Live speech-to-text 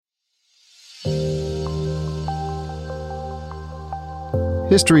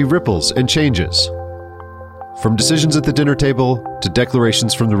history ripples and changes. From decisions at the dinner table to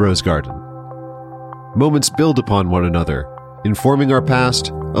declarations from the rose garden. Moments build upon one another, informing our past,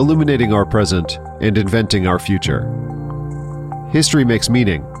 illuminating our present, and inventing our future. History makes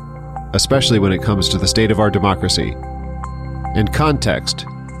meaning, especially when it comes to the state of our democracy. And context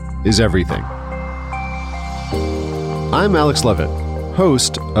is everything. I'm Alex Lovit,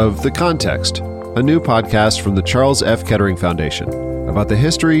 host of The Context, a new podcast from the Charles F. Kettering Foundation about the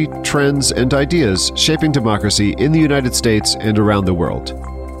history, trends, and ideas shaping democracy in the United States and around the world.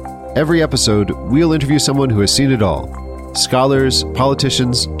 Every episode, we'll interview someone who has seen it all. Scholars,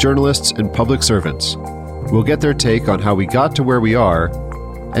 politicians, journalists, and public servants. We'll get their take on how we got to where we are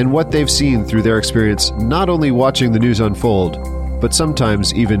and what they've seen through their experience not only watching the news unfold, but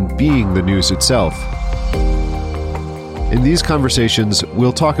sometimes even being the news itself. In these conversations,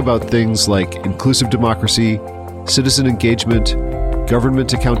 we'll talk about things like inclusive democracy, citizen engagement,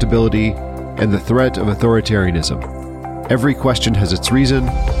 government accountability, and the threat of authoritarianism. Every question has its reason,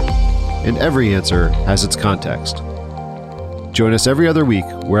 and every answer has its context. Join us every other week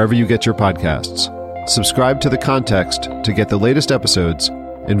wherever you get your podcasts. Subscribe to The Context to get the latest episodes,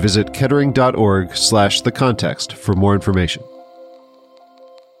 and visit kettering.org/thecontext for more information.